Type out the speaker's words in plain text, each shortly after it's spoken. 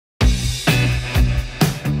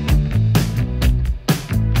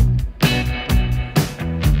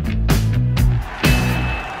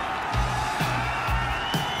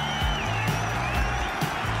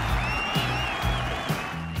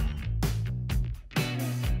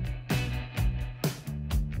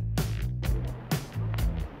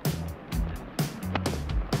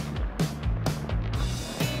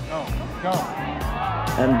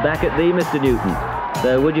And back at thee, Mr. Newton.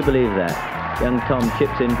 So would you believe that? Young Tom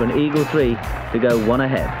chips in for an eagle 3 to go 1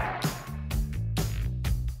 ahead.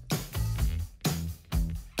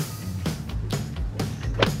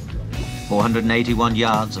 .481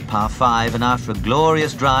 yards, a par 5, and after a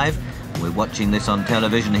glorious drive, we're watching this on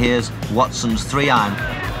television, here's Watson's 3-iron.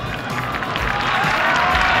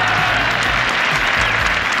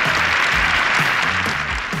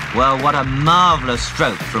 Well, what a marvellous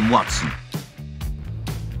stroke from Watson.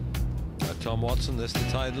 Tom Watson, this to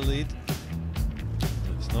tie the lead.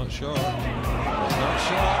 It's not short. It's not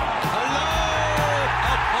short. Hello!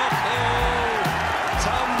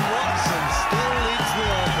 Tom Watson still leads the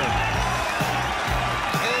Open.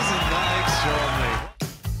 Isn't that extraordinary?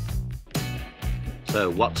 So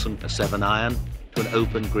Watson, a 7-iron to an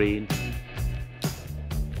open green.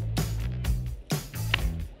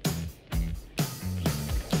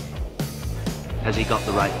 Has he got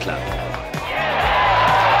the right club?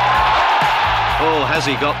 Oh, has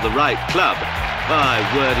he got the right club? My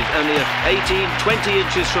word, it's only 18, 20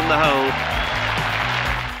 inches from the hole.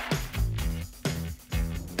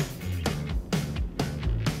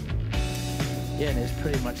 Yeah, and it's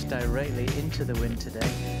pretty much directly into the wind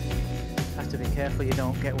today. Have to be careful you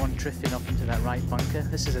don't get one drifting off into that right bunker.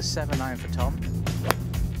 This is a 7-iron for Tom.